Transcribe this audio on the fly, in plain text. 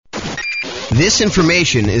This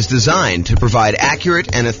information is designed to provide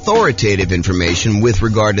accurate and authoritative information with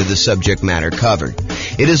regard to the subject matter covered.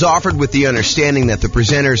 It is offered with the understanding that the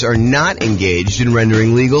presenters are not engaged in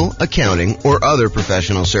rendering legal, accounting, or other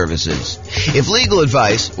professional services. If legal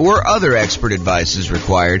advice or other expert advice is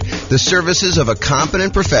required, the services of a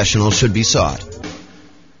competent professional should be sought.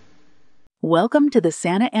 Welcome to the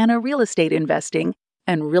Santa Ana Real Estate Investing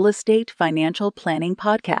and Real Estate Financial Planning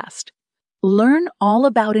Podcast. Learn all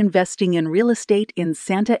about investing in real estate in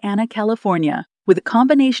Santa Ana, California, with a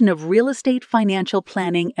combination of real estate financial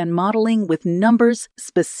planning and modeling with numbers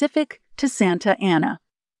specific to Santa Ana,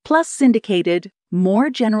 plus syndicated, more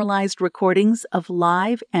generalized recordings of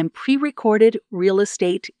live and pre-recorded real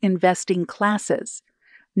estate investing classes,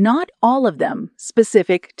 not all of them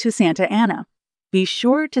specific to Santa Ana. Be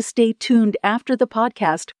sure to stay tuned after the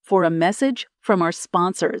podcast for a message from our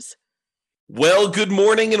sponsors. Well, good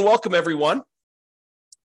morning and welcome, everyone.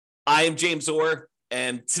 I am James Orr,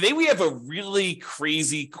 and today we have a really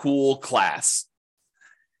crazy, cool class.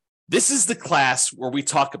 This is the class where we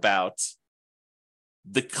talk about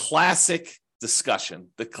the classic discussion,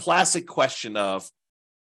 the classic question of,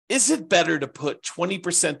 is it better to put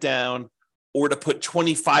 20% down or to put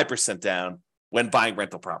 25% down when buying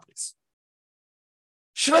rental properties?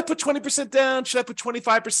 Should I put 20% down? Should I put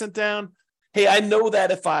 25% down? Hey, I know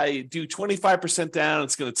that if I do 25% down,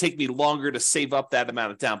 it's going to take me longer to save up that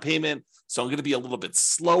amount of down payment. So I'm going to be a little bit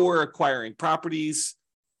slower acquiring properties.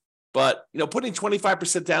 But, putting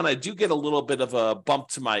 25% down, I do get a little bit of a bump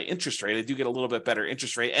to my interest rate. I do get a little bit better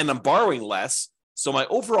interest rate, and I'm borrowing less. So my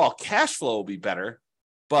overall cash flow will be better.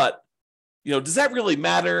 But, does that really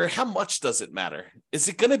matter? How much does it matter? Is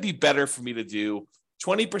it going to be better for me to do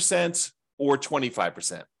 20% or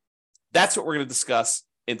 25%? That's what we're going to discuss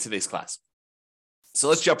in today's class. So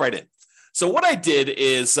let's jump right in. So what I did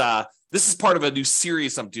is, this is part of a new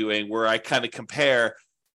series I'm doing where I kind of compare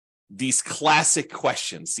these classic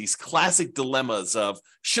questions, these classic dilemmas of,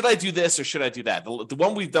 should I do this or should I do that? The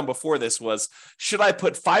one we've done before this was, should I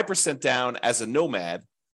put 5% down as a nomad,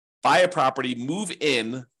 buy a property, move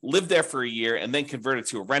in, live there for a year, and then convert it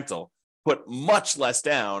to a rental, put much less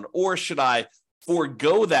down, or should I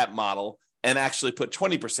forego that model and actually put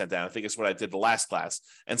 20% down? I think it's what I did the last class.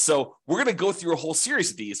 And so we're going to go through a whole series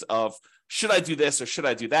of these of, should I do this or should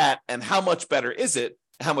I do that? And how much better is it?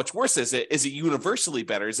 How much worse is it? Is it universally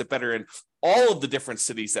better? Is it better in all of the different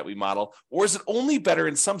cities that we model? Or is it only better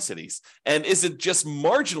in some cities? And is it just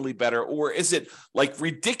marginally better? Or is it like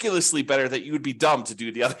ridiculously better that you would be dumb to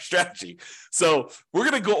do the other strategy? So we're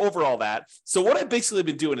going to go over all that. So what I've basically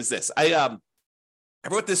been doing is this. I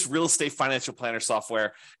wrote this real estate financial planner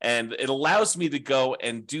software, and it allows me to go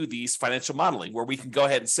and do these financial modeling where we can go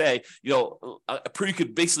ahead and say, you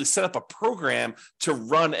could basically set up a program to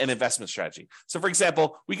run an investment strategy. So for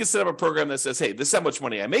example, we can set up a program that says, hey, this is how much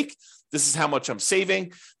money I make. This is how much I'm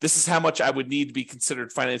saving. This is how much I would need to be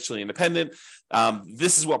considered financially independent.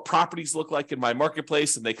 This is what properties look like in my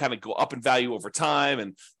marketplace, and they kind of go up in value over time,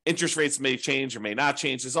 and interest rates may change or may not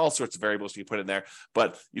change. There's all sorts of variables you put in there,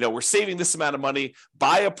 but we're saving this amount of money.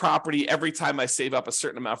 Buy a property every time I save up a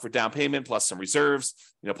certain amount for down payment, plus some reserves,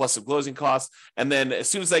 plus some closing costs. And then as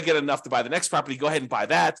soon as I get enough to buy the next property, go ahead and buy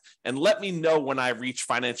that. And let me know when I reach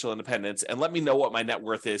financial independence, and let me know what my net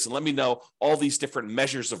worth is, and let me know all these different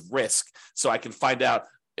measures of risk so I can find out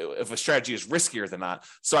if a strategy is riskier than not.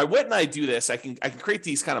 So I went and I do this. I can create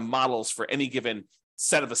these kind of models for any given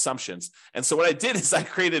set of assumptions. And so what I did is I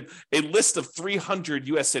created a list of 300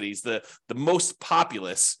 U.S. cities, the most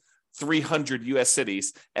populous 300 U.S.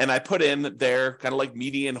 cities, and I put in their kind of like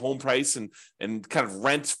median home price and kind of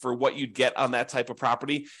rent for what you'd get on that type of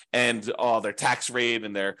property, and their tax rate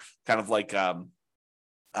and their kind of like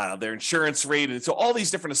their insurance rate, and so all these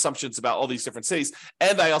different assumptions about all these different cities.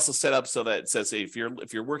 And I also set up so that it says, hey, if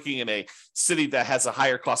you're working in a city that has a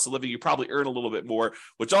higher cost of living, you probably earn a little bit more,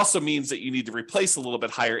 which also means that you need to replace a little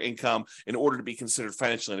bit higher income in order to be considered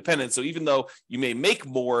financially independent. So even though you may make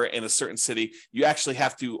more in a certain city, you actually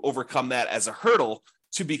have to overcome that as a hurdle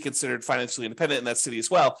to be considered financially independent in that city as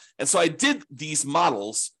well. And so I did these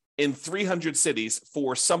models in 300 cities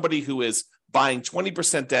for somebody who is buying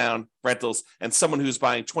 20% down rentals and someone who's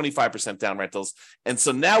buying 25% down rentals. And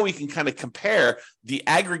so now we can kind of compare the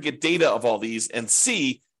aggregate data of all these and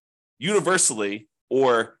see universally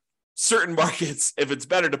or certain markets if it's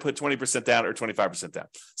better to put 20% down or 25% down.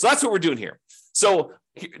 So that's what we're doing here. So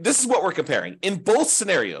this is what we're comparing. In both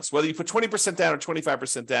scenarios, whether you put 20% down or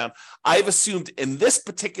 25% down, I've assumed in this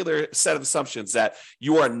particular set of assumptions that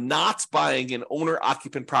you are not buying an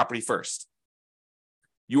owner-occupant property first.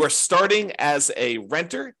 You are starting as a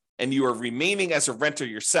renter and you are remaining as a renter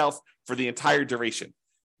yourself for the entire duration.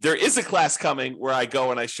 There is a class coming where I go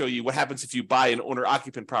and I show you what happens if you buy an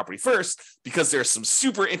owner-occupant property first, because there's some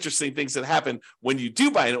super interesting things that happen when you do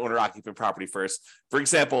buy an owner-occupant property first. For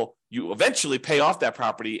example, you eventually pay off that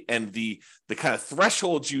property, and the kind of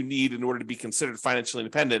thresholds you need in order to be considered financially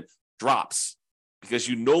independent drops, because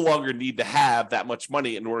you no longer need to have that much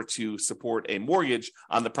money in order to support a mortgage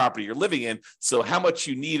on the property you're living in. So how much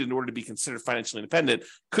you need in order to be considered financially independent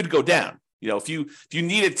could go down. You know, if you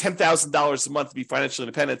needed $10,000 a month to be financially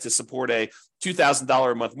independent to support a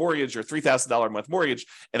 $2,000 a month mortgage or $3,000 a month mortgage,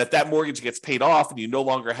 and if that mortgage gets paid off and you no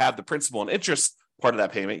longer have the principal and interest part of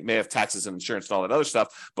that payment, you may have taxes and insurance and all that other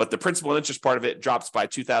stuff, but the principal and interest part of it drops by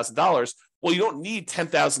 $2,000. Well, you don't need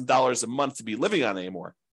 $10,000 a month to be living on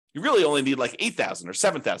anymore. You really only need like $8,000 or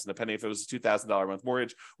 $7,000, depending if it was a $2,000 a month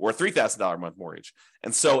mortgage or a $3,000 a month mortgage.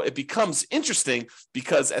 And so it becomes interesting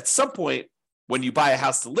because at some point, when you buy a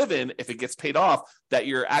house to live in, if it gets paid off, that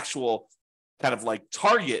your actual kind of like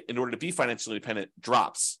target in order to be financially independent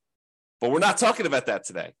drops. But we're not talking about that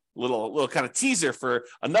today. Little kind of teaser for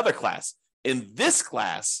another class. In this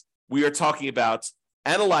class, we are talking about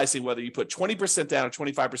analyzing whether you put 20% down or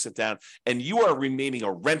 25% down, and you are remaining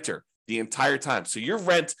a renter the entire time. So your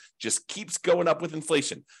rent just keeps going up with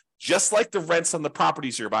inflation, just like the rents on the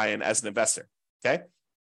properties you're buying as an investor, okay?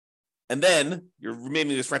 And then you're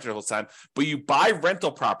remaining this renter the whole time, but you buy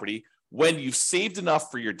rental property when you've saved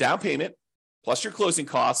enough for your down payment, plus your closing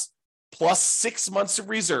costs, plus 6 months of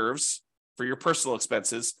reserves for your personal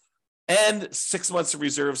expenses, and 6 months of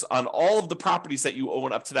reserves on all of the properties that you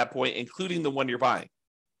own up to that point, including the one you're buying.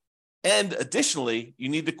 And additionally, you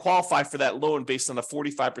need to qualify for that loan based on a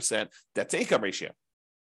 45% debt to income ratio.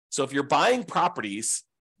 So if you're buying properties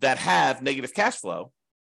that have negative cash flow,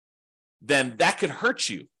 then that could hurt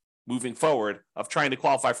you moving forward of trying to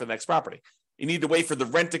qualify for the next property. You need to wait for the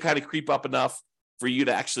rent to kind of creep up enough for you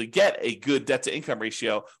to actually get a good debt to income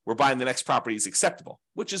ratio where buying the next property is acceptable,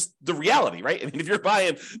 which is the reality, right? I mean, if you're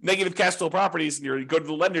buying negative cash flow properties and you go to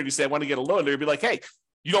the lender and you say, I want to get a loan, they'll be like, hey,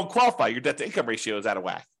 you don't qualify. Your debt to income ratio is out of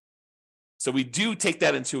whack. So we do take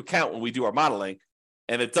that into account when we do our modeling.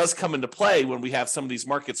 And it does come into play when we have some of these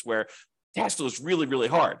markets where cash flow is really, really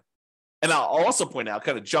hard. And I'll also point out,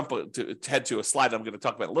 kind of jump to head to a slide I'm going to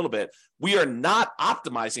talk about in a little bit, we are not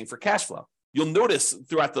optimizing for cash flow. You'll notice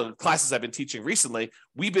throughout the classes I've been teaching recently,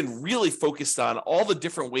 we've been really focused on all the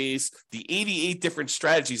different ways, the 88 different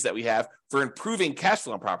strategies that we have for improving cash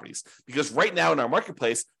flow on properties. Because right now in our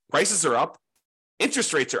marketplace, prices are up,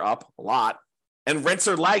 interest rates are up a lot, and rents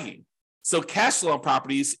are lagging. So cash flow on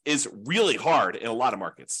properties is really hard in a lot of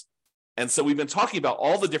markets. And so we've been talking about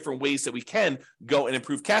all the different ways that we can go and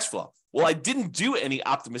improve cash flow. Well, I didn't do any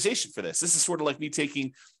optimization for this. This is sort of like me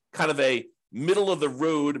taking kind of a middle of the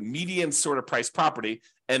road, median sort of price property.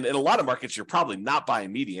 And in a lot of markets, you're probably not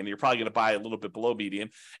buying median. You're probably going to buy a little bit below median.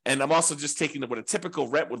 And I'm also just taking what a typical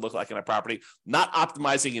rent would look like in a property, not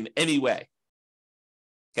optimizing in any way.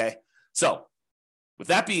 Okay. So with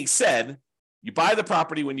that being said, you buy the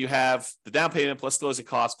property when you have the down payment plus closing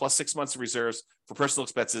costs, plus 6 months of reserves for personal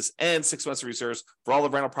expenses and 6 months of reserves for all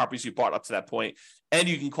the rental properties you bought up to that point. And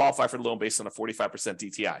you can qualify for the loan based on a 45%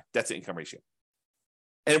 DTI, debt to income ratio.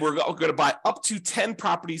 And we're going to buy up to 10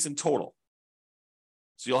 properties in total.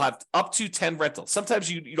 So you'll have up to 10 rentals.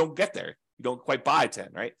 Sometimes you don't get there. You don't quite buy 10,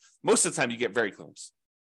 right? Most of the time you get very close.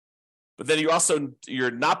 But then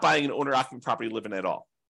you're not buying an owner-occupant property living at all.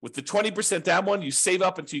 With the 20% down one, you save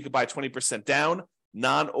up until you can buy 20% down,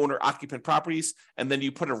 non-owner occupant properties, and then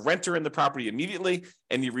you put a renter in the property immediately,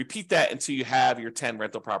 and you repeat that until you have your 10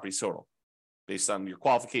 rental properties total, based on your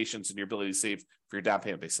qualifications and your ability to save for your down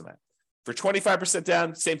payment based on that. For 25%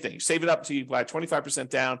 down, same thing. You save it up until you buy 25%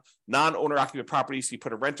 down, non-owner occupant properties, you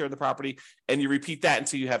put a renter in the property, and you repeat that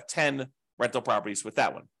until you have 10 rental properties with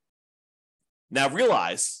that one. Now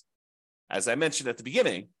realize, as I mentioned at the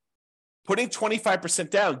beginning, putting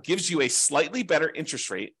 25% down gives you a slightly better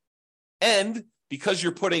interest rate. And because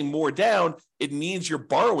you're putting more down, it means you're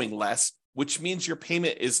borrowing less, which means your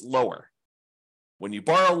payment is lower. When you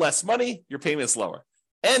borrow less money, your payment is lower.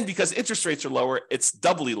 And because interest rates are lower, it's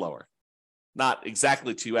doubly lower. Not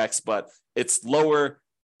exactly 2x, but it's lower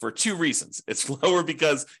for two reasons. It's lower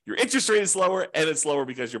because your interest rate is lower, and it's lower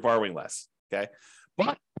because you're borrowing less. Okay.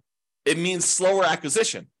 But it means slower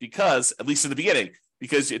acquisition because, at least in the beginning,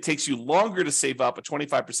 because it takes you longer to save up a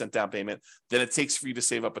 25% down payment than it takes for you to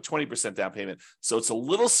save up a 20% down payment. So it's a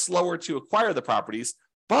little slower to acquire the properties,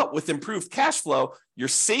 but with improved cash flow, your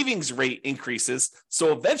savings rate increases.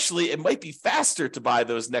 So eventually it might be faster to buy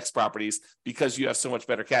those next properties because you have so much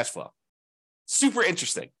better cash flow. super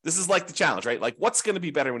interesting. This is like the challenge, right? Like what's going to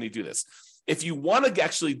be better when you do this? If you want to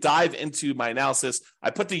actually dive into my analysis, I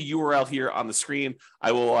put the URL here on the screen.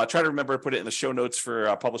 I will try to remember to put it in the show notes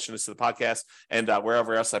for publishing this to the podcast and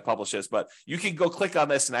wherever else I publish this. But you can go click on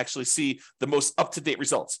this and actually see the most up-to-date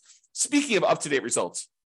results. Speaking of up-to-date results,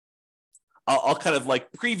 I'll kind of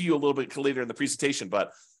like preview a little bit later in the presentation.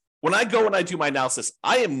 But when I go and I do my analysis,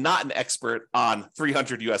 I am not an expert on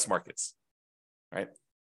 300 U.S. markets, right?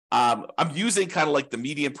 I'm using kind of like the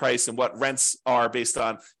median price and what rents are based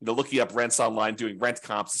on, looking up rents online, doing rent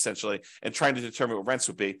comps essentially, and trying to determine what rents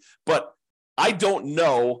would be. But I don't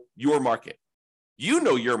know your market. You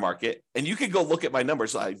know your market, and you can go look at my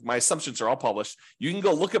numbers. My assumptions are all published. You can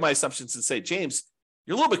go look at my assumptions and say, James,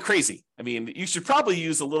 you're a little bit crazy. I mean, you should probably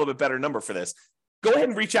use a little bit better number for this. Go ahead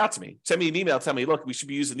and reach out to me. Send me an email. Tell me, look, we should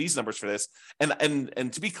be using these numbers for this.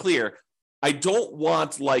 And to be clear, I don't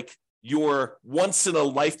want like your once in a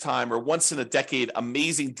lifetime or once in a decade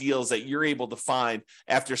amazing deals that you're able to find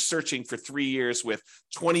after searching for 3 years with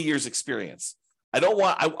 20 years experience.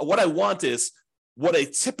 What I want is what a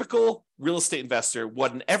typical real estate investor,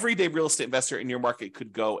 what an everyday real estate investor in your market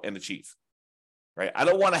could go and achieve, right? I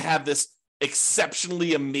don't want to have this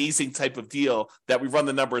exceptionally amazing type of deal that we run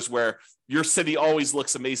the numbers where your city always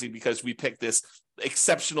looks amazing because we picked this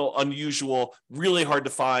exceptional, unusual, really hard to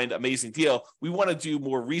find, amazing deal. We want to do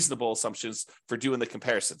more reasonable assumptions for doing the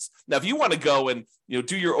comparisons. Now, if you want to go and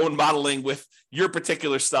do your own modeling with your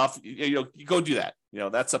particular stuff, you go do that.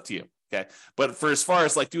 That's up to you. Okay. But for as far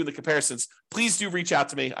as like doing the comparisons, please do reach out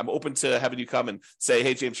to me. I'm open to having you come and say,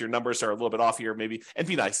 hey, James, your numbers are a little bit off here, maybe, and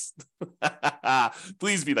be nice.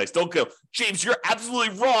 Please be nice. Don't go, James, you're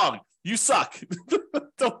absolutely wrong. You suck.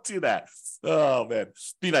 Don't do that. Oh, man.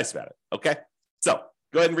 Be nice about it. Okay. So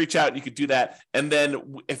go ahead and reach out and you could do that. And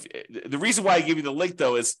then if the reason why I gave you the link,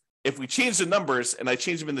 though, is if we change the numbers and I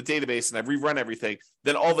change them in the database and I rerun everything,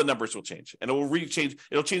 then all the numbers will change. And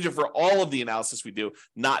it'll change it for all of the analysis we do,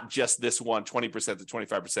 not just this one, 20% to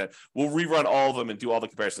 25%. We'll rerun all of them and do all the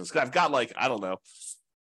comparisons. Because I've got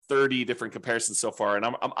 30 different comparisons so far, and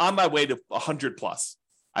I'm on my way to 100 plus.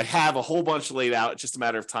 I have a whole bunch laid out. It's just a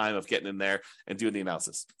matter of time of getting in there and doing the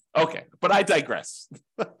analysis. Okay, but I digress.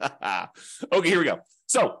 Okay, here we go.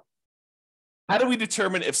 So how do we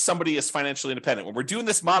determine if somebody is financially independent? When we're doing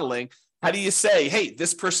this modeling, how do you say, hey,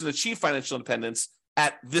 this person achieved financial independence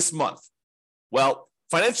at this month? Well,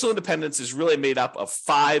 financial independence is really made up of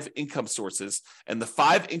 5 income sources, and the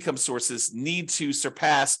 5 income sources need to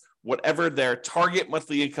surpass whatever their target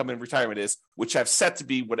monthly income in retirement is, which I've set to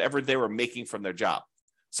be whatever they were making from their job.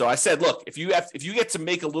 So I said, look, if you get to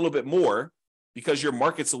make a little bit more because your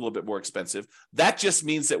market's a little bit more expensive, that just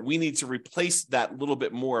means that we need to replace that little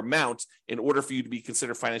bit more amount in order for you to be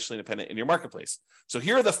considered financially independent in your marketplace. So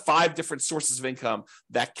here are the 5 different sources of income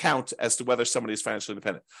that count as to whether somebody is financially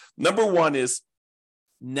independent. Number 1 is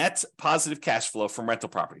net positive cash flow from rental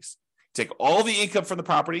properties. Take all the income from the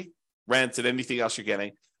property, rent, and anything else you're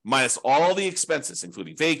getting, minus all the expenses,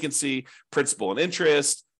 including vacancy, principal and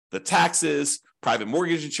interest, the taxes, private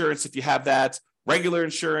mortgage insurance if you have that, regular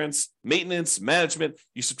insurance, maintenance, management.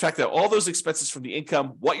 You subtract out all those expenses from the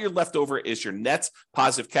income. What you're left over is your net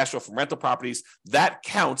positive cash flow from rental properties. That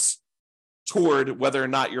counts toward whether or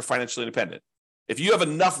not you're financially independent. If you have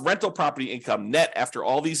enough rental property income net after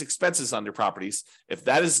all these expenses on your properties, if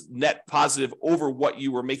that is net positive over what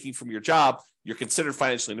you were making from your job, you're considered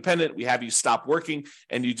financially independent. We have you stop working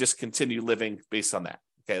and you just continue living based on that.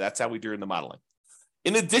 Okay, that's how we do in the modeling.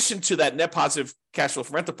 In addition to that net positive cash flow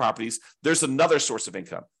from rental properties, there's another source of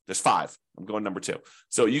income. There's 5. I'm going number 2.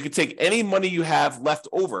 So you can take any money you have left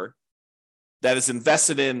over that is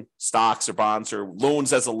invested in stocks or bonds or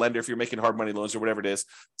loans as a lender, if you're making hard money loans or whatever it is,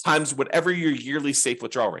 times whatever your yearly safe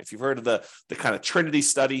withdrawal rate. If you've heard of the kind of Trinity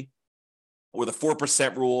study or the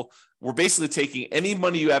 4% rule, we're basically taking any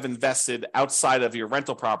money you have invested outside of your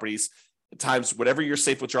rental properties times whatever your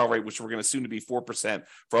safe withdrawal rate, which we're going to assume to be 4%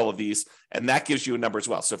 for all of these. And that gives you a number as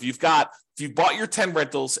well. So if you've bought your 10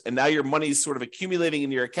 rentals and now your money is sort of accumulating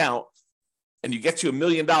in your account and you get to $1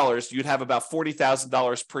 million, you'd have about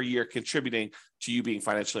 $40,000 per year contributing to you being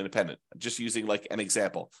financially independent. Just using like an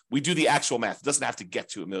example. We do the actual math. It doesn't have to get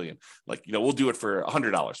to $1 million. We'll do it for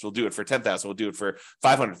 $100. We'll do it for $10,000. We'll do it for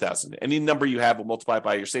 $500,000. Any number you have, we'll multiply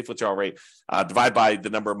by your safe withdrawal rate, divide by the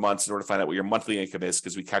number of months in order to find out what your monthly income is,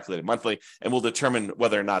 because we calculate it monthly, and we'll determine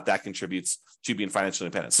whether or not that contributes to being financially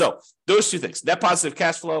independent. So those 2 things, net positive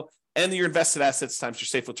cash flow and your invested assets times your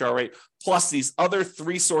safe withdrawal rate, plus these other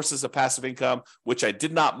 3 sources of passive income, which I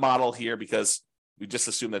did not model here because we just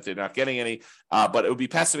assume that they're not getting any, but it would be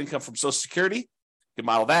passive income from Social Security, You can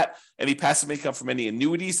model that. Any passive income from any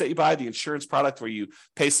annuities that you buy, the insurance product where you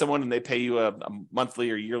pay someone and they pay you a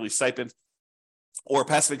monthly or yearly stipend, or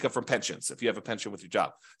passive income from pensions if you have a pension with your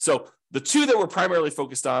job. So the two that we're primarily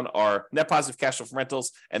focused on are net positive cash flow from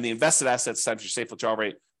rentals and the invested assets times your safe withdrawal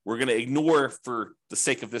rate. We're going to ignore, for the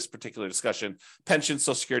sake of this particular discussion, pensions,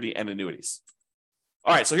 Social Security, and annuities.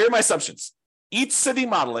 All right, so here are my assumptions. Each city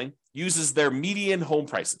modeling uses their median home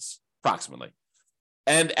prices, approximately,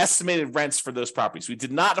 and estimated rents for those properties. We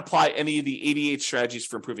did not apply any of the 88 strategies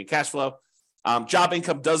for improving cash flow. Job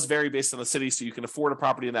income does vary based on the city, so you can afford a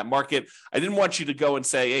property in that market. I didn't want you to go and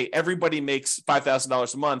say, hey, everybody makes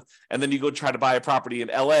 $5,000 a month, and then you go try to buy a property in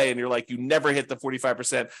LA, and you're like, you never hit the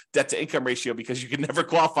 45% debt to income ratio because you can never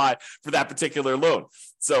qualify for that particular loan.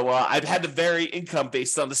 So I've had to vary income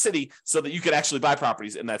based on the city so that you could actually buy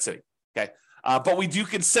properties in that city, okay? But we do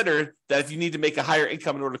consider that if you need to make a higher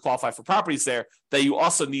income in order to qualify for properties there, that you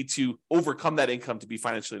also need to overcome that income to be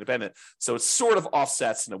financially independent. So it sort of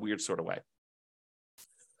offsets in a weird sort of way.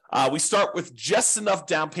 We start with just enough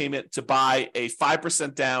down payment to buy a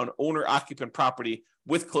 5% down owner-occupant property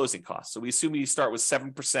with closing costs. So we assume you start with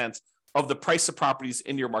 7% of the price of properties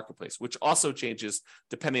in your marketplace, which also changes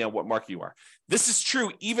depending on what market you are. This is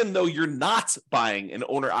true even though you're not buying an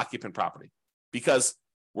owner-occupant property, because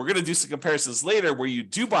we're going to do some comparisons later where you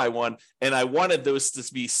do buy one, and I wanted those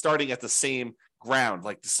to be starting at the same ground,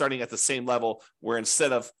 like starting at the same level, where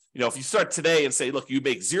instead of, if you start today and say, look, you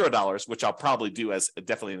make $0, which I'll probably do as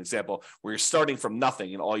definitely an example, where you're starting from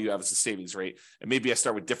nothing and all you have is a savings rate, and maybe I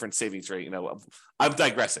start with different savings rate, I'm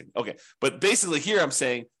digressing. Okay. But basically here I'm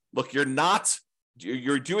saying, look,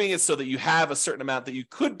 you're doing it so that you have a certain amount that you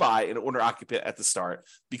could buy an owner occupant at the start,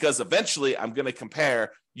 because eventually I'm going to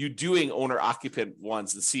compare you doing owner occupant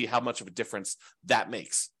ones and see how much of a difference that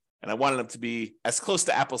makes. And I wanted them to be as close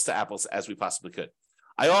to apples as we possibly could.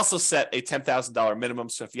 I also set a $10,000 minimum.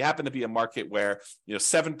 So if you happen to be a market where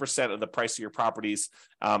 7% of the price of your properties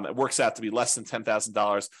it works out to be less than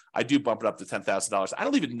 $10,000, I do bump it up to $10,000. I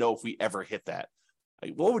don't even know if we ever hit that.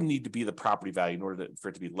 What would need to be the property value in order for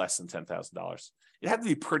it to be less than $10,000? It had to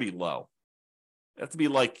be pretty low. It had to be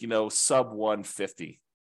like sub 150.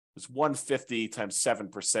 It's 150 times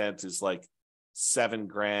 7% is like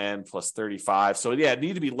 $7,000 plus 35. So yeah, it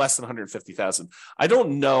needed to be less than 150,000. I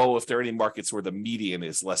don't know if there are any markets where the median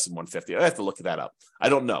is less than 150. I have to look that up. I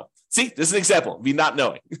don't know. See, this is an example of me not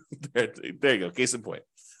knowing. There you go. Case in point.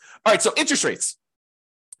 All right. So interest rates.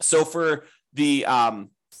 So for the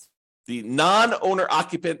non-owner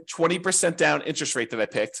occupant 20% down interest rate that I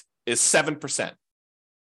picked is 7%.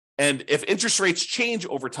 And if interest rates change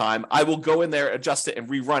over time, I will go in there, adjust it, and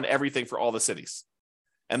rerun everything for all the cities.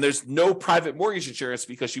 And there's no private mortgage insurance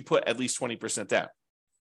because you put at least 20% down.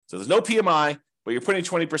 So there's no PMI, but you're putting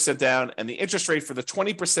 20% down, and the interest rate for the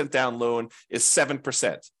 20% down loan is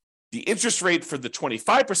 7%. The interest rate for the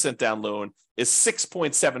 25% down loan is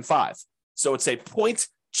 6.75. So it's a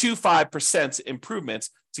 0.25% improvement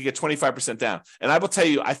to get 25% down. And I will tell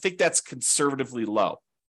you, I think that's conservatively low.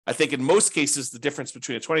 I think in most cases, the difference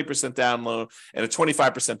between a 20% down loan and a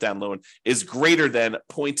 25% down loan is greater than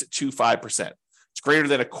 0.25%. It's greater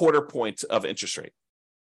than a quarter point of interest rate,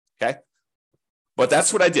 okay? But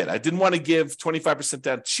that's what I did. I didn't want to give 25%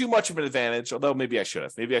 down too much of an advantage, although maybe I should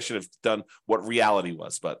have. Maybe I should have done what reality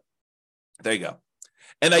was, but there you go.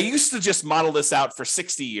 And I used to just model this out for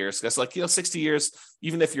 60 years. Because 60 years,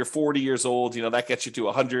 even if you're 40 years old, that gets you to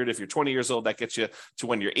 100. If you're 20 years old, that gets you to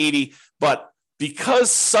when you're 80. But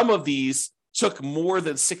because some of these took more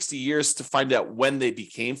than 60 years to find out when they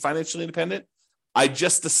became financially independent, I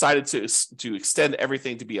just decided to extend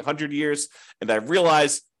everything to be 100 years. And I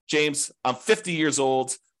realized, James, I'm 50 years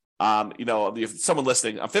old. If someone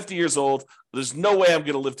listening, I'm 50 years old. There's no way I'm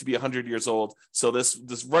going to live to be 100 years old. So this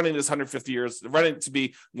running this 150 years, running to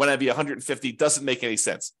be when I be 150 doesn't make any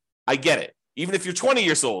sense. I get it. Even if you're 20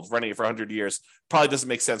 years old, running it for 100 years probably doesn't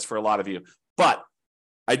make sense for a lot of you. But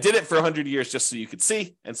I did it for 100 years just so you could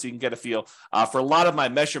see and so you can get a feel. For a lot of my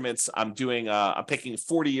measurements, I'm picking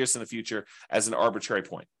 40 years in the future as an arbitrary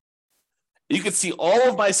point. You can see all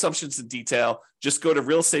of my assumptions in detail. Just go to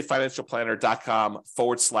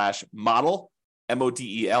realestatefinancialplanner.com/model,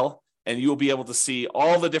 MODEL, and you'll be able to see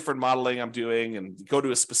all the different modeling I'm doing and go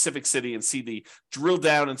to a specific city and see the drill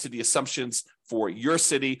down into the assumptions for your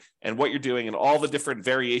city and what you're doing and all the different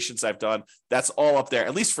variations I've done. That's all up there,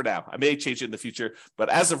 at least for now. I may change it in the future, but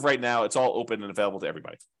as of right now, it's all open and available to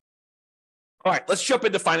everybody. All right, let's jump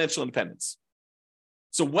into financial independence.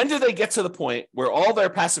 So when do they get to the point where all their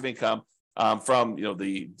passive income from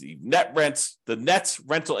the net rent, the net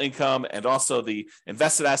rental income, and also the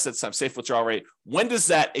invested assets times safe withdrawal rate, when does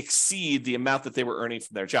that exceed the amount that they were earning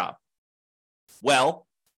from their job? Well,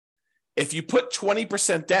 if you put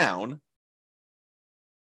 20% down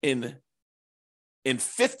in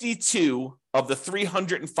 52 of the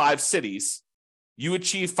 305 cities, you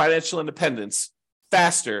achieve financial independence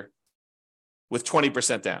faster with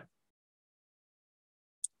 20% down.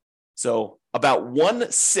 So about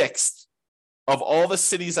 1/6 of all the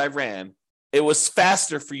cities I ran, it was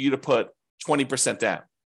faster for you to put 20% down.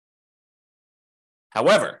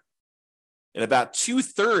 However, in about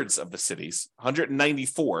 2/3 of the cities,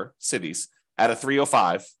 194 cities out of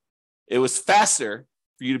 305, it was faster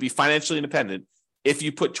for you to be financially independent if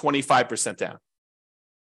you put 25% down.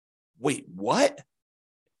 Wait, what?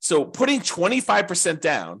 So putting 25%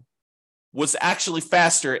 down was actually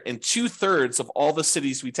faster in 2/3 of all the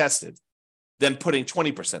cities we tested than putting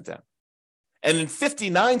 20% down. And in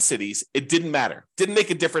 59 cities, it didn't matter. Didn't make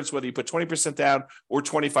a difference whether you put 20% down or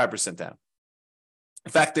 25% down.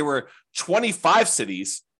 In fact, there were 25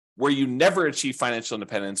 cities where you never achieved financial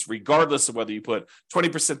independence, regardless of whether you put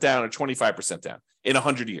 20% down or 25% down in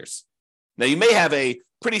 100 years. Now, you may have a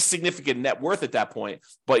pretty significant net worth at that point,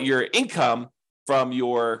 but your income from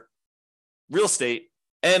your real estate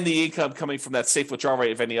and the income coming from that safe withdrawal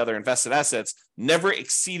rate of any other invested assets never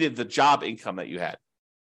exceeded the job income that you had.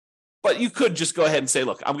 But you could just go ahead and say,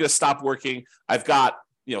 look, I'm going to stop working. I've got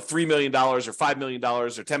 $3 million or $5 million or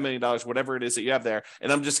 $10 million, whatever it is that you have there,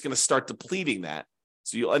 and I'm just going to start depleting that.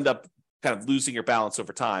 So you'll end up kind of losing your balance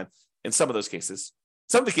over time in some of those cases.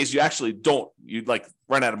 Some of the cases you actually don't, you'd like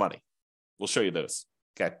run out of money. We'll show you those.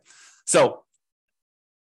 Okay. So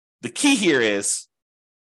the key here is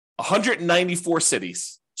 194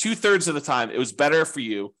 cities, 2/3 of the time, it was better for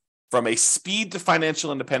you from a speed to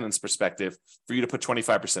financial independence perspective for you to put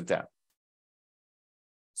 25% down.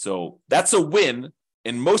 So that's a win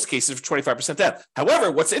in most cases for 25% down.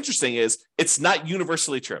 However, what's interesting is it's not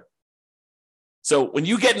universally true. So when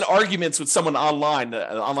you get in arguments with someone online,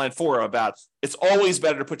 an online forum about it's always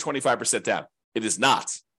better to put 25% down, it is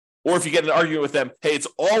not. Or if you get in an argument with them, hey, it's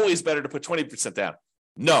always better to put 20% down.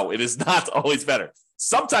 No, it is not always better.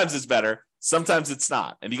 Sometimes it's better, sometimes it's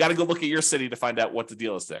not. And you got to go look at your city to find out what the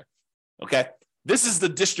deal is there. Okay? This is the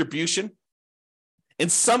distribution. In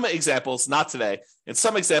some examples, not today, in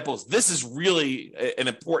some examples, this is really an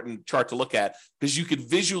important chart to look at because you could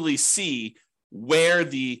visually see where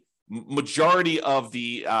the majority of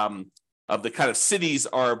the kind of cities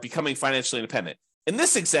are becoming financially independent. In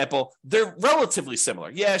this example, they're relatively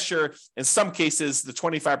similar. Yeah, sure. In some cases, the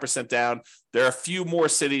 25% down, there are a few more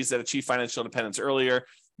cities that achieve financial independence earlier.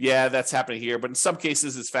 Yeah, that's happening here. But in some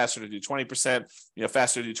cases, it's faster to do 20%,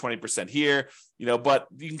 faster to do 20% here, but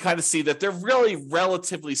you can kind of see that they're really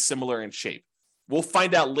relatively similar in shape. We'll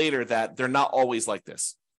find out later that they're not always like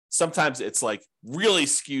this. Sometimes it's like really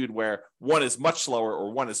skewed where one is much slower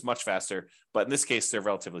or one is much faster. But in this case, they're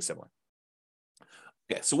relatively similar.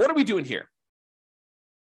 Okay, so what are we doing here?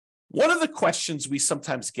 One of the questions we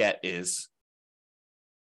sometimes get is,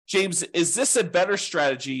 James, is this a better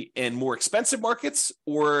strategy in more expensive markets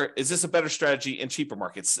or is this a better strategy in cheaper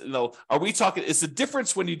markets? Are we talking, is the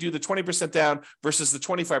difference when you do the 20% down versus the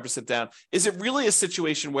 25% down, is it really a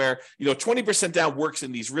situation where, 20% down works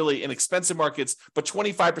in these really inexpensive markets, but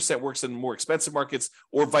 25% works in more expensive markets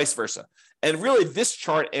or vice versa? And really this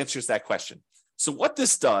chart answers that question. So what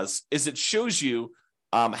this does is it shows you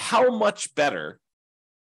how much better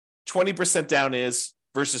 20% down is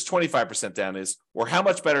versus 25% down is, or how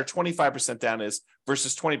much better 25% down is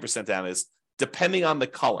versus 20% down is, depending on the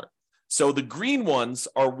color. So the green ones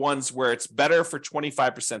are ones where it's better for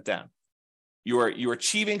 25% down. You're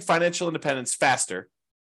achieving financial independence faster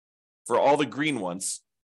for all the green ones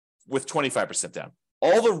with 25% down.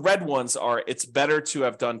 All the red ones are it's better to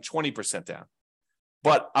have done 20% down.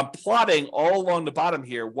 But I'm plotting all along the bottom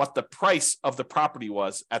here what the price of the property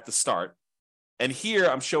was at the start. And here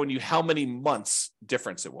I'm showing you how many months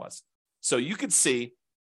difference it was. So you can see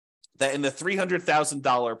that in the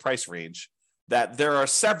 $300,000 price range, that there are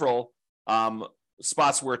several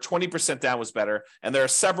spots where 20% down was better, and there are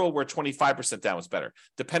several where 25% down was better,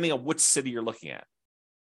 depending on which city you're looking at.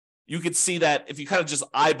 You can see that if you kind of just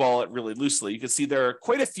eyeball it really loosely, you can see there are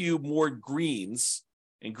quite a few more greens,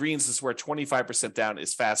 and greens is where 25% down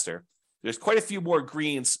is faster. There's quite a few more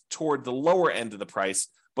greens toward the lower end of the price,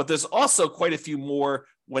 but there's also quite a few more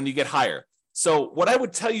when you get higher. So what I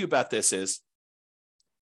would tell you about this is,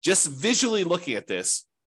 just visually looking at this,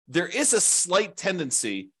 there is a slight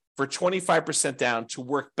tendency for 25% down to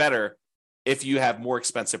work better if you have more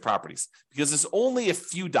expensive properties, because there's only a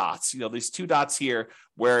few dots, these two dots here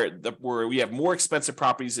where we have more expensive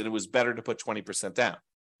properties and it was better to put 20% down.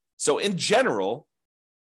 So in general,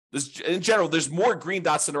 there's more green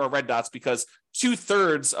dots than there are red dots because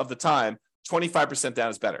 2/3 of the time, 25% down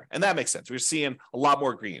is better. And that makes sense. We're seeing a lot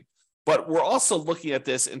more green. But we're also looking at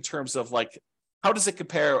this in terms of like, how does it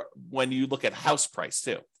compare when you look at house price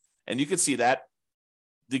too? And you can see that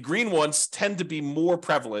the green ones tend to be more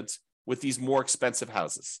prevalent with these more expensive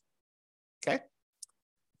houses. Okay.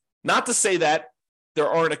 Not to say that there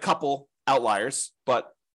aren't a couple outliers,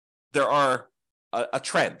 but there are a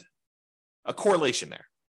trend, a correlation there.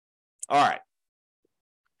 All right.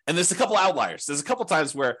 And there's a couple outliers. There's a couple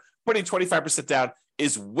times where putting 25% down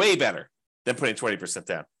is way better than putting 20%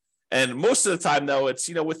 down. And most of the time, though, it's,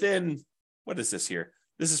 within, what is this here?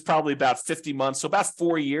 This is probably about 50 months, so about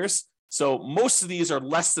 4 years. So most of these are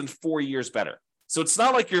less than 4 years better. So it's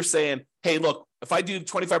not like you're saying, hey, look, if I do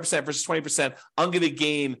 25% versus 20%, I'm going to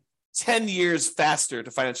gain 10 years faster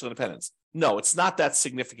to financial independence. No, it's not that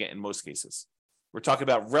significant in most cases. We're talking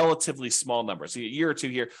about relatively small numbers, a year or two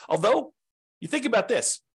here. Although, you think about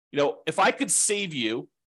this, if I could save you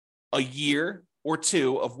a year or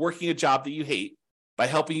two of working a job that you hate by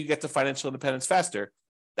helping you get to financial independence faster,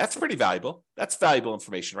 that's pretty valuable. That's valuable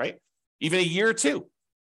information, right? Even a year or two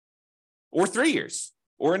or 3 years.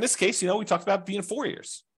 Or in this case, we talked about being 4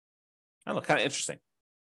 years. I don't know, kind of interesting.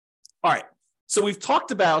 All right. So we've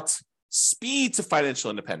talked about speed to financial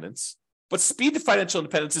independence, but speed to financial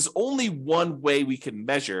independence is only one way we can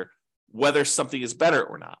measure whether something is better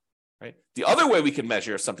or not, right? The other way we can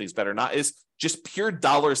measure if something's better or not is just pure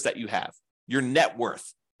dollars that you have, your net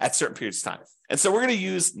worth at certain periods of time. And so we're going to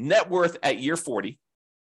use net worth at year 40,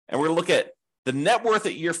 and we're going to look at the net worth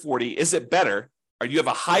at year 40. Is it better, or do you have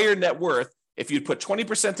a higher net worth if you put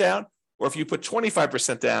 20% down or if you put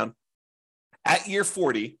 25% down at year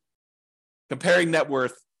 40, comparing net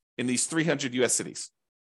worth in these 300 U.S. cities?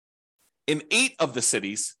 In 8 of the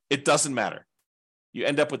cities, it doesn't matter. You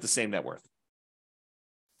end up with the same net worth,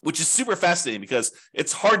 which is super fascinating because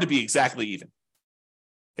it's hard to be exactly even.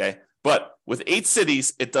 Okay. But with 8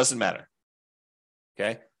 cities, it doesn't matter.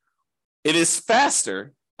 Okay. It is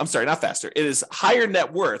faster. I'm sorry, not faster. It is higher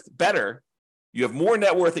net worth, better. You have more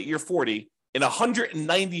net worth at year 40 in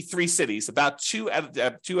 193 cities, about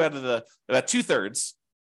two-thirds,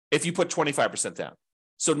 if you put 25% down.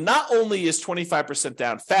 So not only is 25%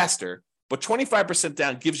 down faster, but 25%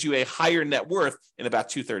 down gives you a higher net worth in about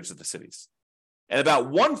 2/3 of the cities. And about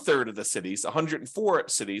 1/3 of the cities, 104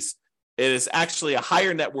 cities, it is actually a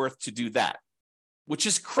higher net worth to do that, which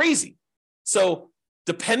is crazy. So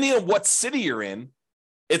depending on what city you're in,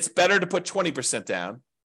 it's better to put 20% down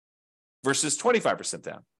versus 25%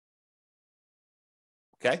 down.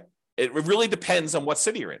 Okay? It really depends on what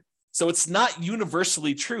city you're in. So it's not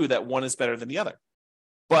universally true that one is better than the other.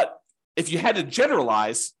 But if you had to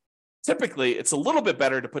generalize, typically it's a little bit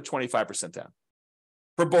better to put 25% down.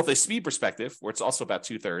 From both a speed perspective, where it's also about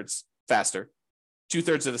 2/3 faster,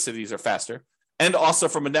 2/3 of the cities are faster, and also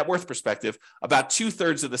from a net worth perspective, about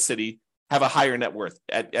 2/3 of the city have a higher net worth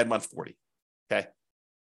at month 40. Okay.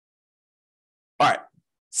 All right.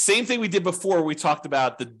 Same thing we did before. We talked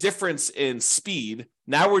about the difference in speed.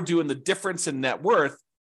 Now we're doing the difference in net worth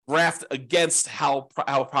graphed against how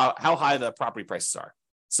high the property prices are.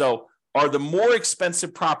 So are the more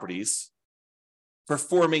expensive properties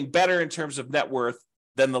performing better in terms of net worth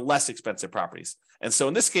than the less expensive properties? And so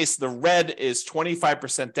in this case, the red is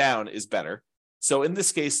 25% down is better. So in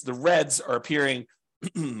this case, the reds are appearing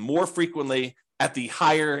more frequently at the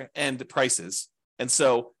higher end prices. And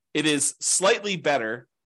so it is slightly better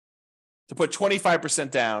to put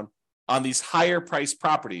 25% down on these higher priced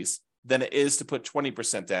properties than it is to put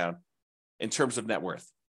 20% down in terms of net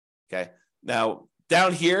worth. Okay. Now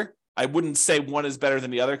down here, I wouldn't say one is better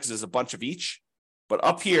than the other because there's a bunch of each, but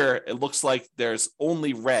up here, it looks like there's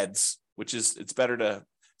only reds, which is, it's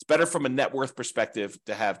better from a net worth perspective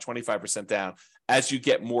to have 25% down as you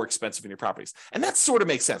get more expensive in your properties. And that sort of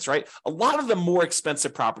makes sense, right? A lot of the more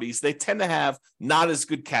expensive properties, they tend to have not as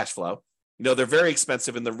good cash flow. They're very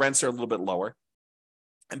expensive and the rents are a little bit lower.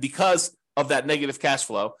 And because of that negative cash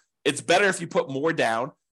flow, it's better if you put more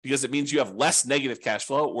down because it means you have less negative cash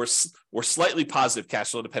flow or slightly positive cash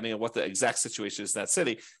flow, depending on what the exact situation is in that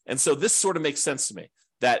city. And so this sort of makes sense to me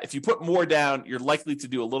that if you put more down, you're likely to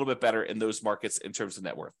do a little bit better in those markets in terms of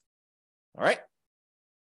net worth. All right.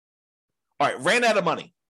 All right. Ran out of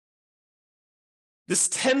money. This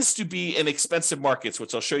tends to be in expensive markets,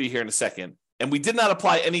 which I'll show you here in a second. And we did not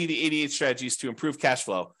apply any of the 88 strategies to improve cash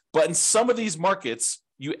flow. But in some of these markets,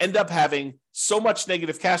 you end up having so much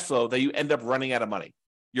negative cash flow that you end up running out of money.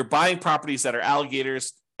 You're buying properties that are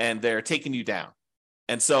alligators and they're taking you down.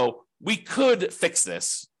 And so we could fix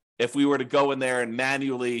this if we were to go in there and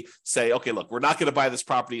manually say, okay, look, we're not going to buy this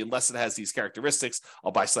property unless it has these characteristics.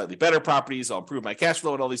 I'll buy slightly better properties. I'll improve my cash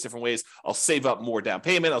flow in all these different ways. I'll save up more down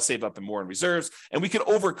payment. I'll save up more in reserves. And we could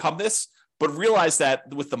overcome this, but realize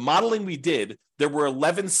that with the modeling we did, there were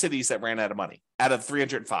 11 cities that ran out of money out of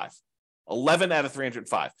 305. 11 out of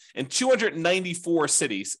 305. In 294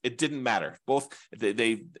 cities, it didn't matter.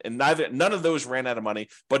 None of those ran out of money,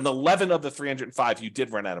 but in 11 of the 305, you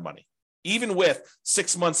did run out of money. Even with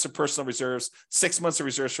 6 months of personal reserves, 6 months of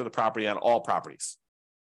reserves for the property on all properties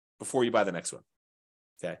before you buy the next one.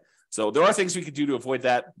 Okay. So there are things we could do to avoid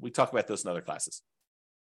that. We talk about those in other classes.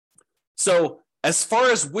 So as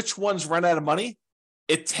far as which ones run out of money,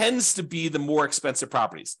 it tends to be the more expensive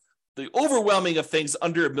properties. The overwhelming of things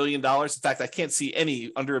under $1 million. In fact, I can't see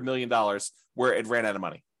any under $1 million where it ran out of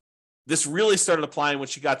money. This really started applying when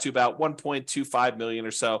she got to about 1.25 million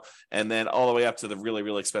or so, and then all the way up to the really,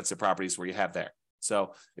 really expensive properties where you have there.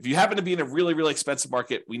 So if you happen to be in a really, really expensive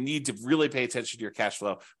market, we need to really pay attention to your cash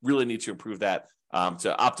flow, really need to improve that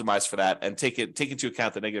to optimize for that and take into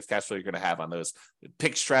account the negative cash flow you're going to have on those.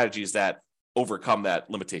 Pick strategies that overcome that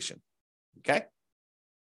limitation. Okay?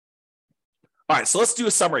 All right, so let's do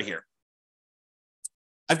a summary here.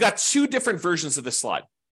 I've got two different versions of this slide.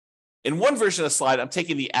 In one version of the slide, I'm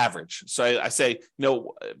taking the average. So I say,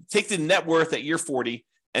 take the net worth at year 40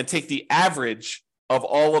 and take the average of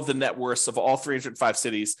all of the net worths of all 305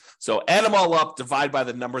 cities. So add them all up, divide by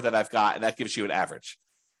the number that I've got, and that gives you an average.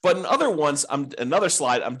 But in other ones, another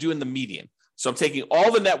slide, I'm doing the median. So I'm taking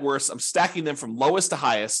all the net worths, I'm stacking them from lowest to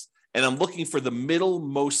highest, and I'm looking for the middle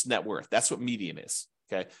most net worth. That's what median is,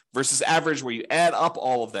 okay? Versus average, where you add up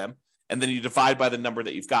all of them, and then you divide by the number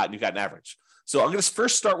that you've got, and you've got an average. So I'm going to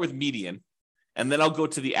first start with median, and then I'll go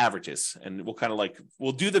to the averages, and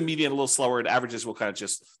we'll do the median a little slower, and averages we'll kind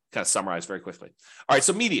of summarize very quickly. All right,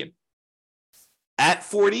 so median. At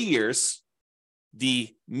 40 years,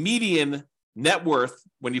 the median net worth,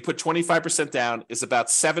 when you put 25% down, is about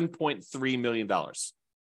 $7.3 million.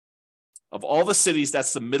 Of all the cities,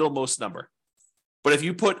 that's the middlemost number. But if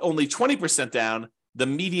you put only 20% down, the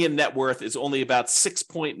median net worth is only about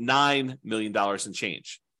 $6.9 million and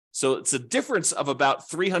change. So it's a difference of about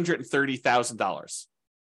 $330,000,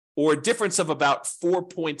 or a difference of about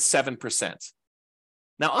 4.7%.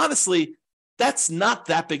 Now, honestly, that's not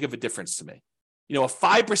that big of a difference to me. A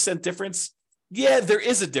 5% difference, yeah, there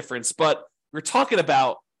is a difference, but we're talking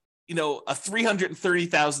about, a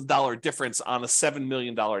 $330,000 difference on a $7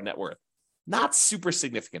 million net worth. Not super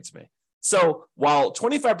significant to me. So while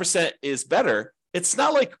 25% is better, it's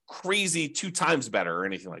not like crazy 2 times better or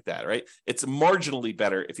anything like that, right? It's marginally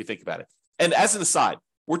better if you think about it. And as an aside,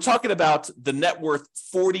 we're talking about the net worth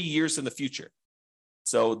 40 years in the future.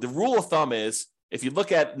 So the rule of thumb is, if you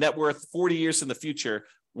look at net worth 40 years in the future,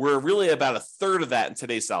 we're really about a third of that in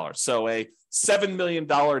today's dollars. So a $7 million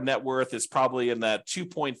net worth is probably in that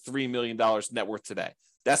 $2.3 million net worth today.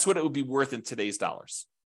 That's what it would be worth in today's dollars.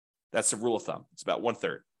 That's the rule of thumb. It's about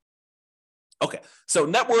 1/3. Okay, so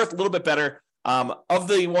net worth a little bit better. Of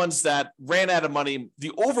the ones that ran out of money,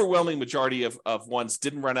 the overwhelming majority of ones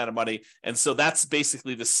didn't run out of money. And so that's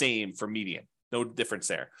basically the same for median. No difference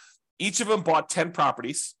there. Each of them bought 10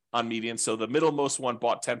 properties on median. So the middlemost one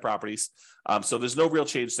bought 10 properties. So there's no real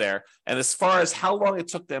change there. And as far as how long it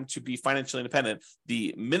took them to be financially independent,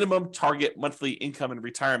 the minimum target monthly income and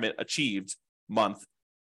retirement achieved month,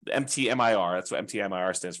 the MTMIR, that's what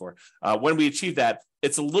MTMIR stands for. When we achieve that,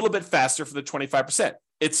 it's a little bit faster for the 25%.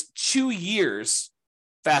 It's 2 years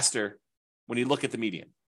faster when you look at the median.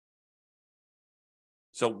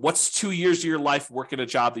 So what's 2 years of your life working a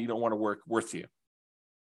job that you don't want to work worth to you?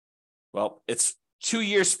 Well, it's 2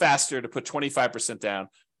 years faster to put 25% down,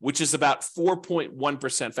 which is about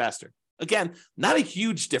 4.1% faster. Again, not a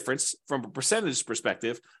huge difference from a percentage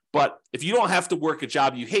perspective, but if you don't have to work a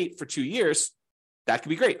job you hate for 2 years, that could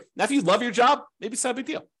be great. Now, if you love your job, maybe it's not a big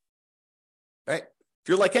deal. Right? If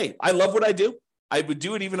you're like, hey, I love what I do, I would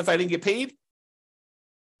do it even if I didn't get paid,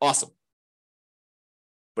 awesome.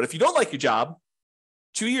 But if you don't like your job,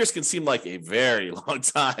 2 years can seem like a very long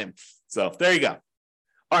time. So there you go.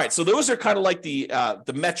 All right, so those are kind of like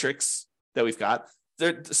the metrics that we've got.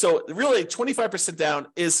 So really 25% down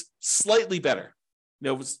is slightly better.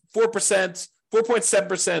 It was 4%,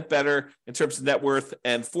 4.7% better in terms of net worth,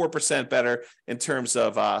 and 4% better in terms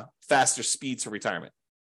of faster speed to retirement,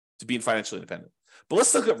 to being financially independent. But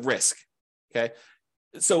let's look at risk. Okay,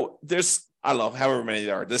 so there's, I don't know, however many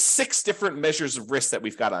there are. There's 6 different measures of risk that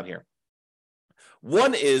we've got on here.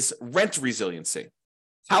 One is rent resiliency.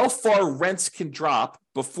 How far rents can drop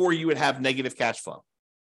before you would have negative cash flow.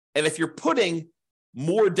 And if you're putting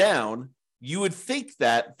more down, you would think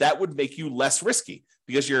that that would make you less risky,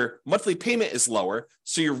 because your monthly payment is lower.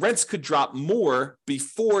 So your rents could drop more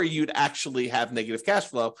before you'd actually have negative cash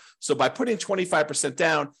flow. So by putting 25%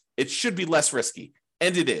 down, it should be less risky.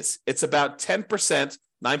 And it is. It's about 10%,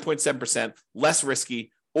 9.7% less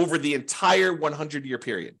risky over the entire 100-year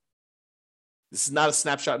period. This is not a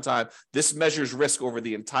snapshot in time. This measures risk over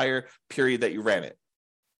the entire period that you ran it.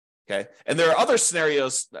 Okay. And there are other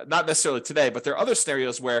scenarios, not necessarily today, but there are other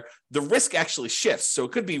scenarios where the risk actually shifts. So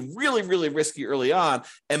it could be really, really risky early on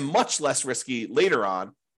and much less risky later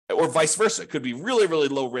on, or vice versa. It could be really, really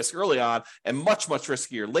low risk early on and much, much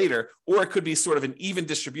riskier later, or it could be sort of an even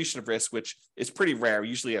distribution of risk, which is pretty rare.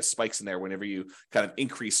 You usually have spikes in there whenever you kind of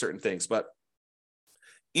increase certain things, but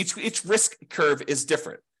each risk curve is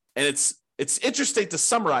different. And it's interesting to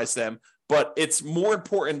summarize them, but it's more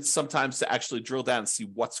important sometimes to actually drill down and see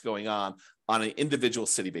what's going on an individual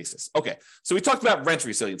city basis. Okay, so we talked about rent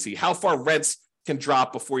resiliency, how far rents can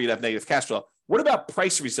drop before you'd have negative cash flow. What about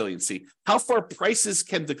price resiliency? How far prices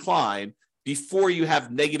can decline before you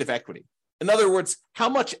have negative equity? In other words, how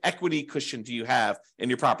much equity cushion do you have in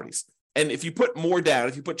your properties? And if you put more down,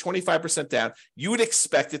 if you put 25% down, you would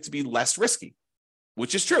expect it to be less risky,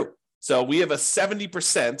 which is true. So we have a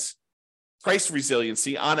 70% price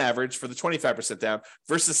resiliency on average for the 25% down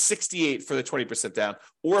versus 68 for the 20% down,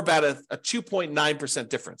 or about a 2.9%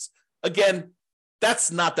 difference. Again, that's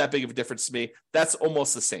not that big of a difference to me. That's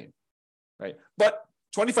almost the same, right? But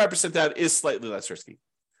 25% down is slightly less risky.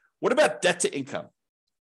 What about debt to income?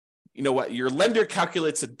 You know what? Your lender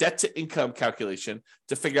calculates a debt to income calculation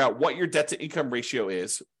to figure out what your debt to income ratio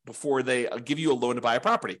is before they give you a loan to buy a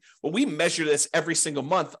property. Well, we measure this every single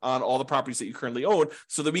month on all the properties that you currently own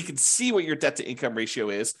so that we can see what your debt to income ratio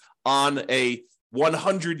is on a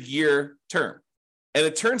 100-year term. And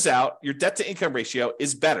it turns out your debt to income ratio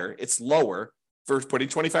is better. It's lower for putting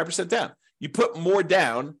 25% down. You put more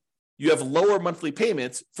down, you have lower monthly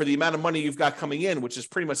payments for the amount of money you've got coming in, which is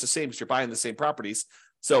pretty much the same as you're buying the same properties.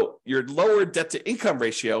 So your lower debt to income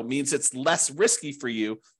ratio means it's less risky for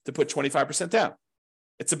you to put 25% down.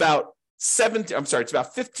 It's about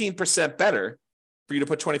 15% better for you to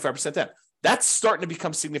put 25% down. That's starting to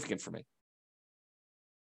become significant for me.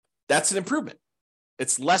 That's an improvement.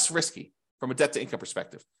 It's less risky from a debt to income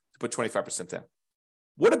perspective to put 25% down.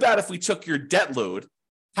 What about if we took your debt load,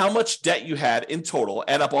 how much debt you had in total,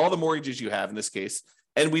 add up all the mortgages you have in this case,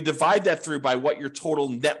 and we divide that through by what your total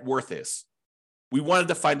net worth is? We wanted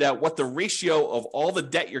to find out what the ratio of all the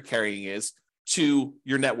debt you're carrying is to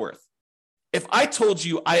your net worth. If I told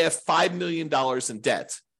you I have $5 million in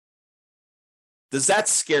debt, does that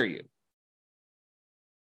scare you?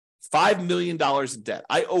 $5 million in debt.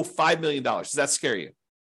 I owe $5 million. Does that scare you?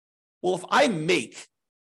 Well, if I make,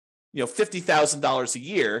 $50,000 a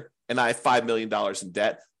year and I have $5 million in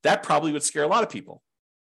debt, that probably would scare a lot of people.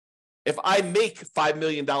 If I make $5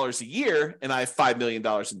 million a year and I have $5 million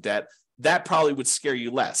in debt, that probably would scare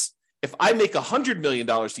you less. If I make $100 million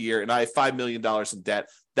a year and I have $5 million in debt,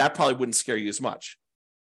 that probably wouldn't scare you as much.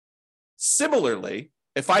 Similarly,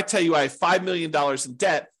 if I tell you I have $5 million in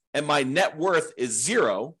debt and my net worth is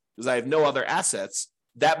zero because I have no other assets,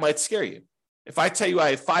 that might scare you. If I tell you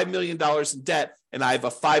I have $5 million in debt and I have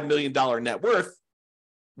a $5 million net worth,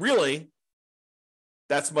 really,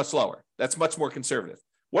 that's much lower. That's much more conservative.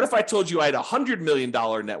 What if I told you I had a $100 million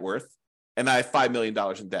net worth and I have $5 million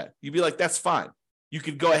in debt? You'd be like, that's fine. You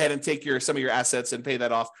could go ahead and take some of your assets and pay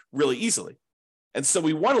that off really easily. And so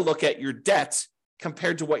we want to look at your debt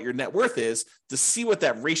compared to what your net worth is to see what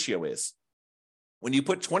that ratio is. When you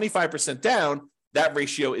put 25% down, that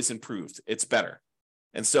ratio is improved. It's better.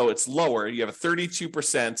 And so it's lower. You have a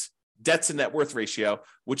 32% debt to net worth ratio,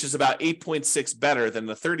 which is about 8.6 better than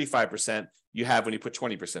the 35% you have when you put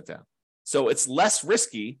 20% down. So it's less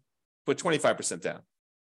risky to put 25% down.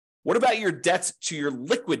 What about your debt to your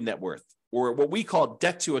liquid net worth, or what we call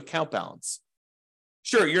debt to account balance?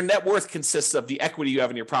 Sure, your net worth consists of the equity you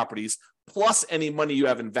have in your properties, plus any money you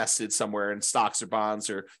have invested somewhere in stocks or bonds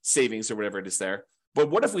or savings or whatever it is there. But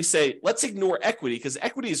what if we say, let's ignore equity, because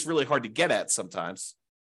equity is really hard to get at sometimes.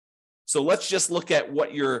 So let's just look at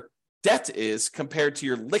what your debt is compared to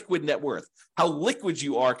your liquid net worth, how liquid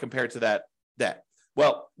you are compared to that debt.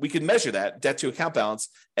 Well, we can measure that, debt to account balance,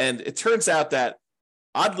 and it turns out that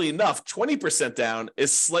oddly enough, 20% down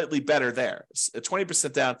is slightly better there.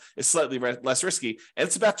 20% down is slightly less risky, and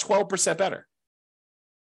it's about 12% better.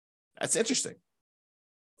 That's interesting,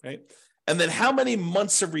 right? And then how many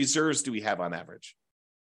months of reserves do we have on average?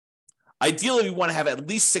 Ideally, we want to have at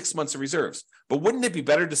least 6 months of reserves, but wouldn't it be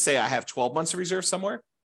better to say I have 12 months of reserves somewhere?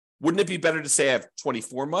 Wouldn't it be better to say I have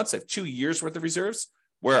 24 months, I have 2 years worth of reserves,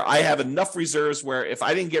 where I have enough reserves where if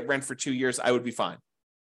I didn't get rent for 2 years, I would be fine?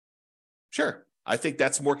 Sure. I think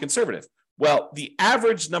that's more conservative. Well, the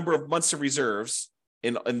average number of months of reserves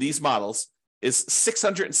in these models is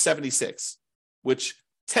 676, which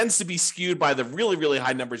tends to be skewed by the really, really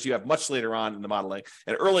high numbers you have much later on in the modeling.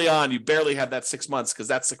 And early on, you barely have that 6 months because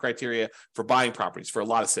that's the criteria for buying properties for a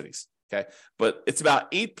lot of cities. Okay. But it's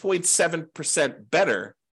about 8.7%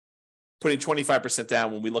 better putting 25%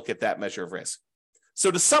 down when we look at that measure of risk.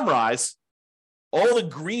 So to summarize, all the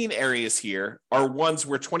green areas here are ones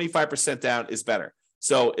where 25% down is better.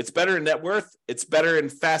 So it's better in net worth. It's better in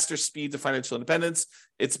faster speed to financial independence.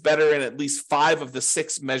 It's better in at least 5 of the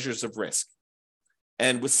 6 measures of risk.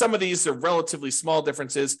 And with some of these, they're relatively small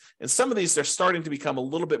differences. And some of these, they're starting to become a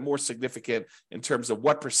little bit more significant in terms of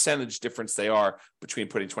what percentage difference they are between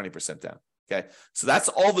putting 20% down. Okay. So that's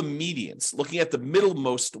all the medians, looking at the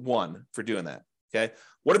middlemost one for doing that. Okay.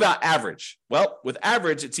 What about average? Well, with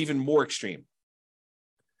average, it's even more extreme.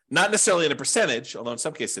 Not necessarily in a percentage, although in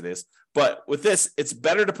some cases it is, but with this, it's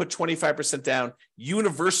better to put 25% down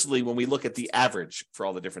universally when we look at the average for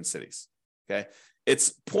all the different cities. Okay.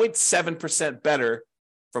 It's 0.7% better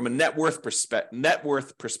from a net worth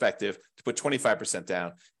perspective to put 25%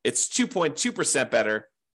 down. It's 2.2% better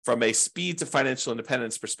from a speed to financial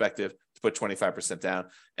independence perspective to put 25% down.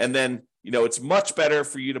 And then, it's much better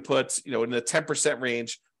for you to put, in the 10%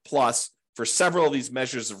 range plus for several of these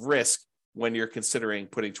measures of risk when you're considering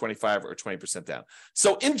putting 25 or 20% down.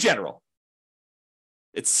 So in general,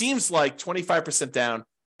 it seems like 25% down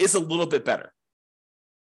is a little bit better.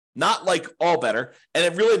 Not like all better. And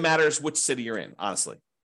it really matters which city you're in, honestly.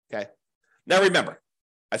 Okay. Now remember,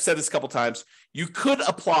 I've said this a couple times, you could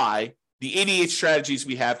apply the 88 strategies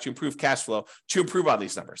we have to improve cash flow to improve on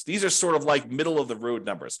these numbers. These are sort of like middle of the road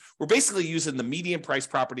numbers. We're basically using the median price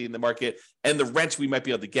property in the market and the rent we might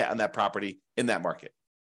be able to get on that property in that market.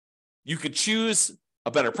 You could choose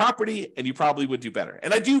a better property and you probably would do better.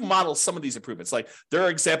 And I do model some of these improvements. Like there are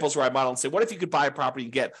examples where I model and say, what if you could buy a property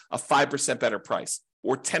and get a 5% better price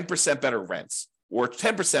or 10% better rents or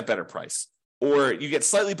 10% better price, or you get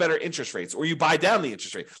slightly better interest rates, or you buy down the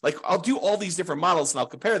interest rate. Like I'll do all these different models and I'll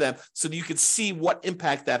compare them so that you can see what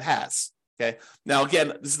impact that has. Okay. Now,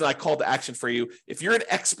 again, this is my call to action for you. If you're an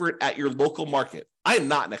expert at your local market, I am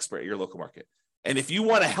not an expert at your local market. And if you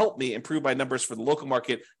want to help me improve my numbers for the local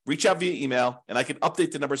market, reach out via email and I can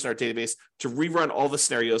update the numbers in our database to rerun all the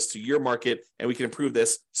scenarios to your market. And we can improve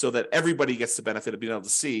this so that everybody gets the benefit of being able to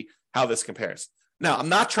see how this compares. Now, I'm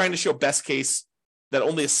not trying to show best case that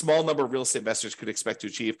only a small number of real estate investors could expect to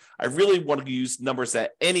achieve. I really want to use numbers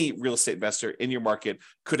that any real estate investor in your market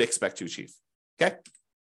could expect to achieve. Okay.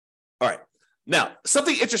 All right. Now,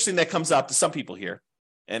 something interesting that comes up to some people here,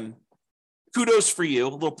 and kudos for you, a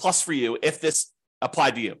little plus for you if this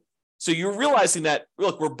applied to you. So you're realizing that,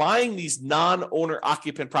 look, we're buying these non-owner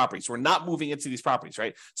occupant properties. We're not moving into these properties,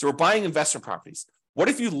 right? So we're buying investment properties. What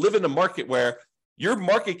if you live in a market where your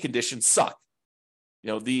market conditions suck?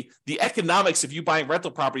 The economics of you buying rental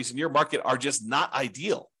properties in your market are just not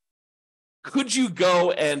ideal. Could you go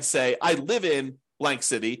and say, I live in blank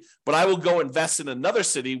city, but I will go invest in another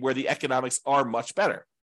city where the economics are much better?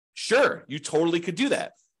 Sure, you totally could do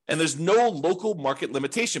that. And there's no local market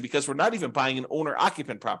limitation because we're not even buying an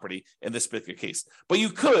owner-occupant property in this particular case. But you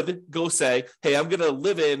could go say, hey, I'm going to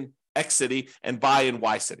live in X city and buy in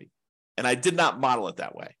Y city. And I did not model it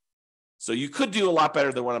that way. So you could do a lot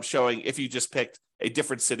better than what I'm showing if you just picked a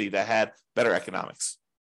different city that had better economics.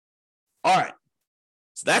 All right.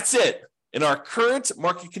 So that's it. In our current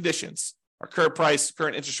market conditions, our current price,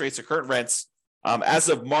 current interest rates, or current rents, as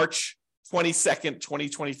of March 22nd,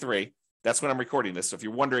 2023, that's when I'm recording this. So if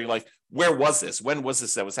you're wondering, like, where was this? When was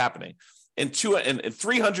this that was happening? In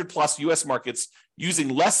 300 plus US markets using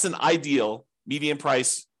less than ideal median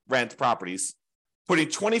price rent properties, putting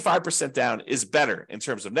 25% down is better in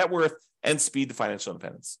terms of net worth and speed to financial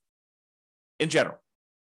independence in general.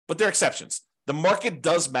 But there are exceptions. The market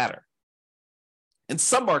does matter. In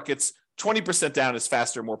some markets, 20% down is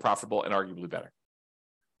faster, more profitable, and arguably better,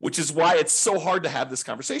 which is why it's so hard to have this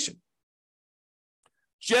conversation.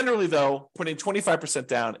 Generally, though, putting 25%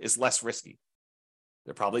 down is less risky.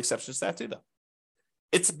 There are probably exceptions to that too, though.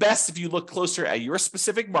 It's best if you look closer at your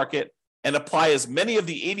specific market and apply as many of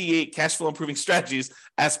the 88 cash flow improving strategies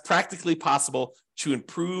as practically possible to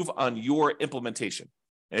improve on your implementation.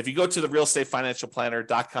 And if you go to the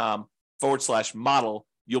realestateFinancialPlanner.com/model,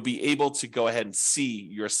 you'll be able to go ahead and see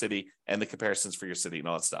your city and the comparisons for your city and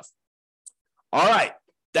all that stuff. All right.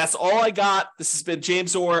 That's all I got. This has been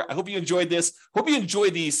James Orr. I hope you enjoyed this. Hope you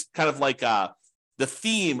enjoyed these kind of like the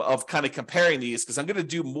theme of kind of comparing these, because I'm going to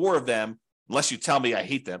do more of them, unless you tell me I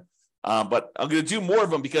hate them. But I'm going to do more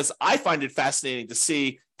of them because I find it fascinating to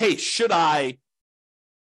see, hey, should I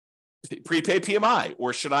prepay PMI,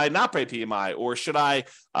 or should I not pay PMI, or should I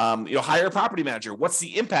hire a property manager? What's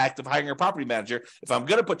the impact of hiring a property manager? If I'm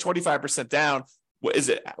going to put 25% down,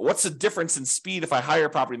 what's the difference in speed if I hire a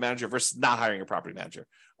property manager versus not hiring a property manager?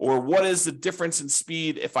 Or what is the difference in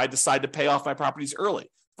speed if I decide to pay off my properties early?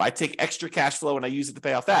 If I take extra cash flow and I use it to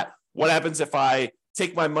pay off that, what happens if I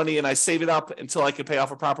take my money and I save it up until I can pay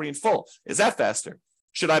off a property in full? Is that faster?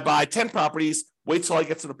 Should I buy 10 properties, wait till I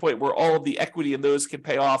get to the point where all of the equity in those can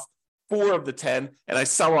pay off 4 of the 10, and I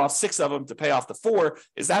sell off 6 of them to pay off the 4?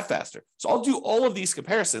 Is that faster? So I'll do all of these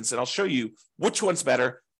comparisons, and I'll show you which one's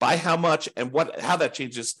better, by how much, and how that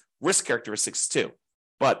changes risk characteristics too.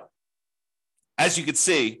 But as you can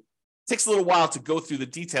see, it takes a little while to go through the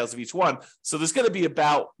details of each one. So there's going to be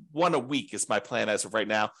about one a week is my plan as of right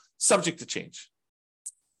now, subject to change.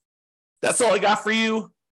 That's all I got for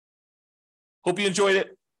you. Hope you enjoyed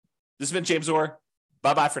it. This has been James Orr.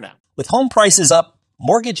 Bye-bye for now. With home prices up,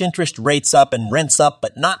 mortgage interest rates up, and rents up,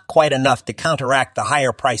 but not quite enough to counteract the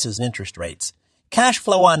higher prices and interest rates, cash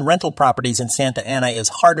flow on rental properties in Santa Ana is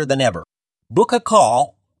harder than ever. Book a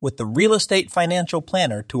call with the Real Estate Financial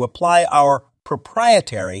Planner to apply our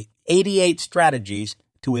proprietary 88 strategies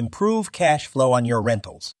to improve cash flow on your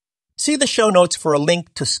rentals. See the show notes for a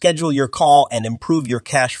link to schedule your call and improve your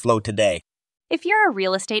cash flow today. If you're a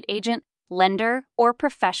real estate agent, lender, or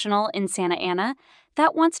professional in Santa Ana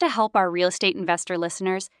that wants to help our real estate investor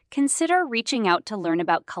listeners, consider reaching out to learn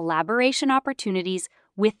about collaboration opportunities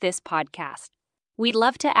with this podcast. We'd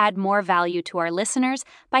love to add more value to our listeners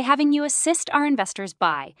by having you assist our investors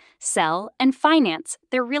buy, sell, and finance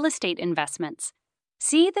their real estate investments.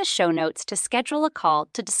 See the show notes to schedule a call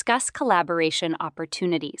to discuss collaboration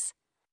opportunities.